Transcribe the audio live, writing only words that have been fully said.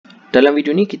Dalam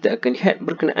video ni kita akan lihat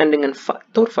berkenaan dengan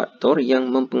faktor-faktor yang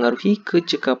mempengaruhi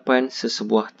kecekapan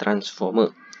sesebuah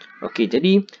transformer. Okey,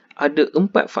 jadi ada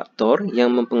 4 faktor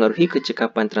yang mempengaruhi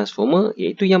kecekapan transformer,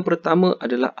 iaitu yang pertama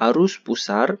adalah arus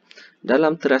pusar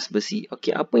dalam teras besi.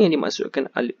 Okey, apa yang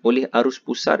dimaksudkan oleh arus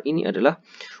pusar ini adalah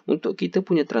untuk kita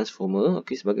punya transformer.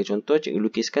 Okey, sebagai contoh, cikgu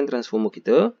lukiskan transformer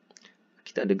kita.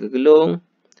 Kita ada gegelung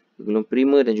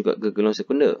primer dan juga gegelung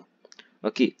sekunder.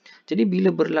 Okey, jadi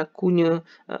bila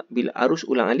arus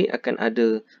ulang-alik akan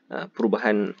ada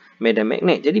perubahan medan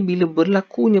magnet. Jadi bila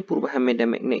berlakunya perubahan medan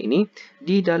magnet ini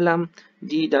di dalam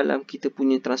kita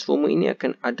punya transformer ini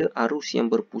akan ada arus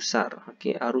yang berpusar.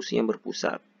 Okey, arus yang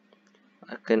berpusar.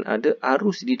 Akan ada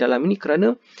arus di dalam ini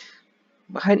kerana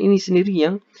bahan ini sendiri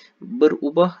yang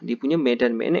berubah dia punya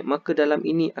medan magnet, maka dalam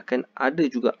ini akan ada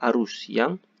juga arus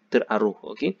yang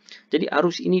teraruh. Okey, jadi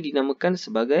arus ini dinamakan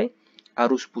sebagai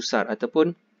arus pusar,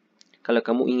 ataupun kalau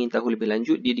kamu ingin tahu lebih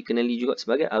lanjut, dia dikenali juga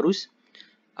sebagai arus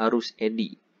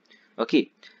eddy.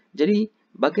 Okey, jadi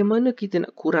bagaimana kita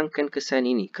nak kurangkan kesan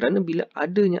ini? Kerana bila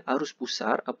adanya arus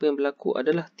pusar, apa yang berlaku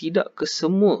adalah tidak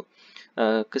kesemua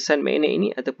kesan magnet ini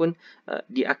ataupun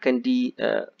dia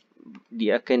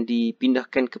akan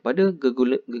dipindahkan kepada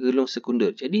gegelung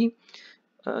sekunder. Jadi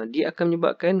dia akan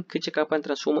menyebabkan kecekapan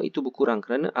transformer itu berkurang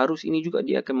kerana arus ini juga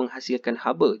dia akan menghasilkan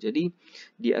haba. Jadi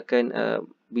dia akan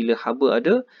bila haba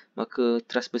ada, maka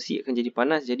teras besi akan jadi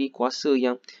panas. Jadi kuasa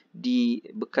yang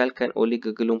dibekalkan oleh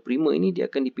gegelung primer ini dia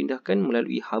akan dipindahkan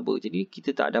melalui haba. Jadi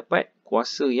kita tak dapat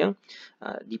kuasa yang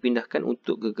dipindahkan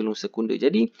untuk gegelung sekunder.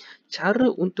 Jadi cara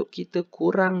untuk kita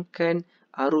kurangkan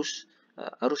arus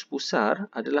pusar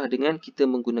adalah dengan kita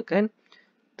menggunakan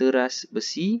teras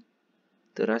besi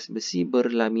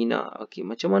berlamina. Okey,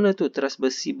 macam mana tu teras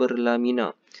besi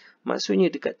berlamina? Maksudnya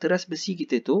dekat teras besi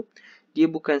kita tu, dia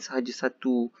bukan sahaja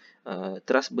satu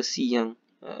teras besi yang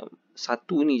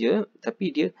satu ni je,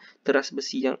 tapi dia teras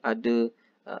besi yang ada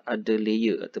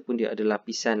layer ataupun dia ada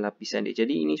lapisan-lapisan dia.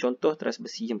 Jadi ini contoh teras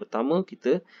besi yang pertama,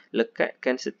 kita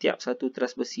lekatkan setiap satu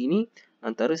teras besi ni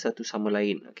antara satu sama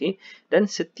lain. Okey,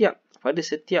 dan pada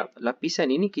setiap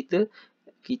lapisan ini kita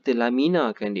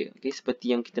laminakan dia. Okay,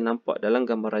 seperti yang kita nampak dalam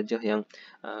gambar rajah yang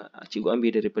cikgu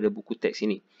ambil daripada buku teks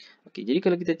ini. Okay, jadi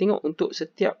kalau kita tengok untuk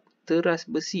setiap teras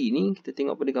besi ini, kita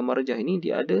tengok pada gambar rajah ini,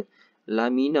 dia ada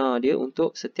lamina dia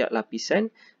untuk setiap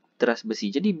lapisan teras besi.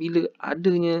 Jadi bila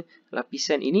adanya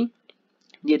lapisan ini,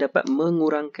 dia dapat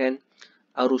mengurangkan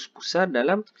arus pusar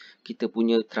dalam kita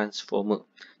punya transformer.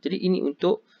 Jadi ini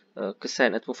untuk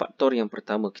kesan atau faktor yang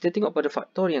pertama. Kita tengok pada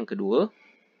faktor yang kedua,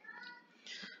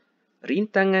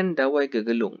 rintangan dawai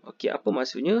gegelung. Okey, apa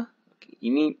maksudnya? Okay,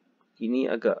 ini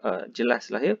agak jelas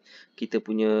lah ya. Kita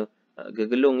punya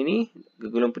gegelung ini,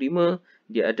 gegelung primer,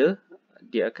 dia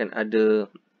akan ada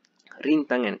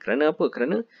rintangan. Kerana apa?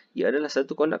 Kerana dia adalah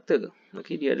satu konduktor.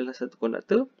 Okey, dia adalah satu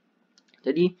konduktor.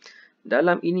 Jadi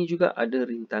dalam ini juga ada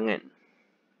rintangan.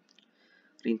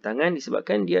 Rintangan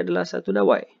disebabkan dia adalah satu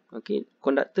dawai. Okey,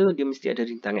 konduktor dia mesti ada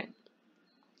rintangan.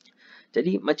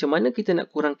 Jadi macam mana kita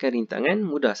nak kurangkan rintangan?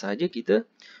 Mudah sahaja, kita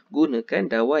gunakan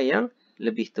dawai yang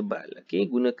lebih tebal.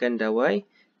 Okey, gunakan dawai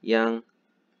yang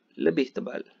lebih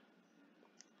tebal.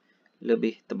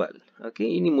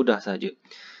 Okey, ini mudah sahaja.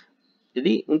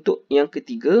 Jadi untuk yang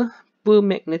ketiga,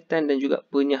 pemagnetan dan juga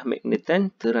penyah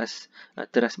magnetan teras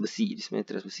besi. Ini sebenarnya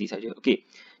teras besi saja. Okey.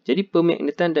 Jadi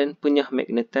pemagnetan dan penyah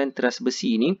magnetan teras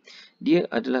besi ini, dia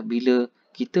adalah bila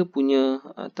kita punya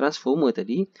transformer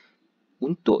tadi,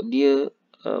 untuk dia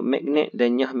magnet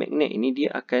dan nyah magnet ini,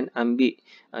 dia akan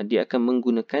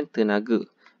menggunakan tenaga.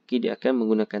 Okey, dia akan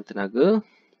menggunakan tenaga.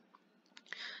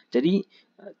 Jadi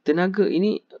tenaga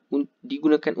ini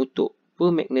digunakan untuk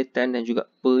pemagnetan dan juga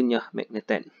penyah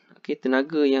magnetan. Okey,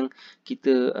 tenaga yang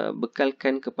kita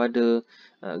bekalkan kepada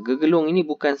gegelung ini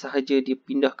bukan sahaja dia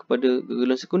pindah kepada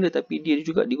gegelung sekunder, tapi dia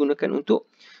juga digunakan untuk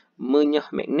menyah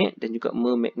magnet dan juga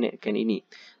memagnetkan ini.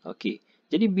 Okey,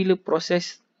 jadi bila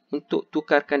proses untuk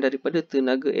tukarkan daripada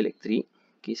tenaga elektrik,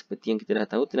 okay, seperti yang kita dah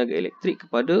tahu, tenaga elektrik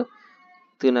kepada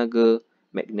tenaga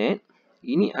magnet,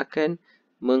 ini akan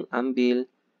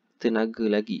mengambil tenaga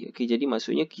lagi. Okay, jadi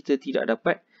maksudnya kita tidak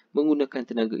dapat menggunakan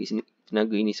tenaga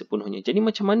ini sepenuhnya. Jadi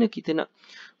macam mana kita nak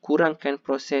kurangkan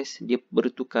proses dia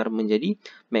bertukar menjadi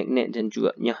magnet dan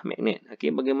juga nyah magnet?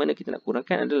 Okay, bagaimana kita nak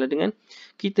kurangkan adalah dengan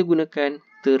kita gunakan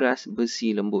teras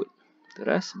besi lembut.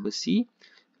 Teras besi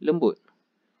lembut.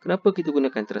 Kenapa kita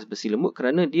gunakan teras besi lembut?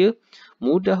 Kerana dia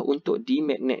mudah untuk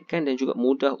dimagnetkan dan juga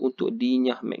mudah untuk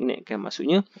dinyah magnetkan.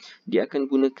 Maksudnya, dia akan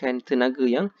gunakan tenaga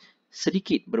yang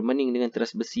sedikit berbanding dengan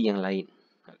teras besi yang lain.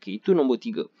 Okey, itu nombor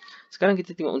 3. Sekarang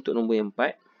kita tengok untuk nombor yang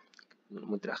 4.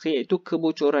 Nombor terakhir iaitu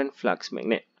kebocoran flux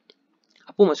magnet.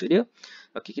 Apa maksud dia?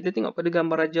 Okey, kita tengok pada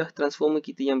gambar rajah transformer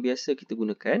kita yang biasa kita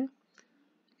gunakan.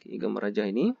 Okey, gambar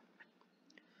rajah ini.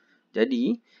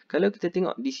 Jadi, kalau kita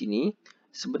tengok di sini,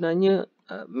 sebenarnya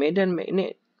medan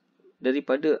magnet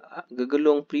daripada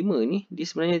gegelung prima ni, dia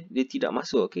sebenarnya dia tidak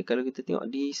masuk. Okey, kalau kita tengok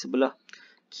di sebelah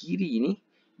kiri ni,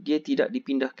 dia tidak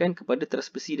dipindahkan kepada teras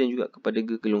besi dan juga kepada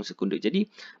gegelung sekunder. Jadi,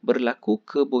 berlaku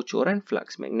kebocoran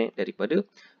flux magnet daripada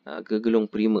gegelung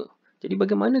prima. Jadi,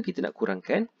 bagaimana kita nak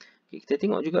kurangkan? Okay, kita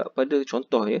tengok juga pada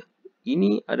contoh ya.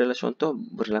 Ini adalah contoh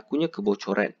berlakunya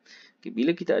kebocoran. Okay,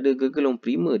 bila kita ada gegelung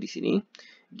prima di sini,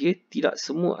 dia tidak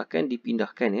semua akan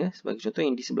dipindahkan ya. Sebagai contoh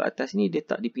yang di sebelah atas ni, dia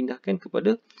tak dipindahkan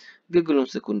kepada gegelung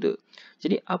sekunder.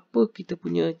 Jadi, apa kita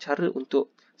punya cara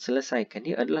untuk selesaikan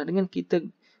dia adalah dengan kita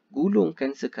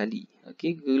gulungkan sekali.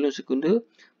 Okey, gegelung sekunder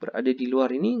berada di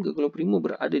luar ini, gegelung prima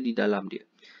berada di dalam dia.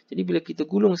 Jadi bila kita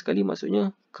gulung sekali,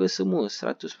 maksudnya ke semua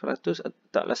 100%,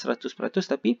 taklah 100%,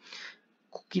 tapi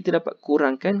kita dapat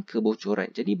kurangkan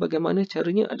kebocoran. Jadi bagaimana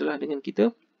caranya adalah dengan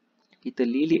kita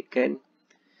lilitkan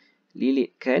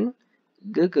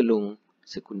gegelung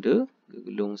sekunder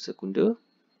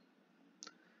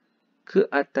ke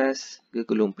atas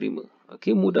gegelung prima.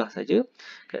 Okey, mudah saja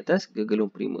ke atas gegelung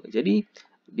prima. Jadi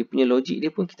dia punya logik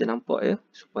dia pun kita nampak ya,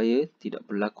 supaya tidak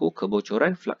berlaku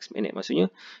kebocoran flux magnet.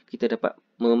 Maksudnya kita dapat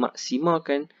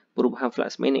memaksimalkan perubahan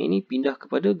flux magnet ini pindah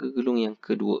kepada gegelung yang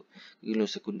kedua,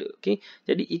 gegelung sekunder. Okey,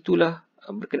 jadi itulah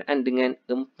berkenaan dengan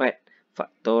 4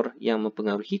 faktor yang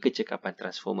mempengaruhi kecekapan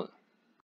transformer.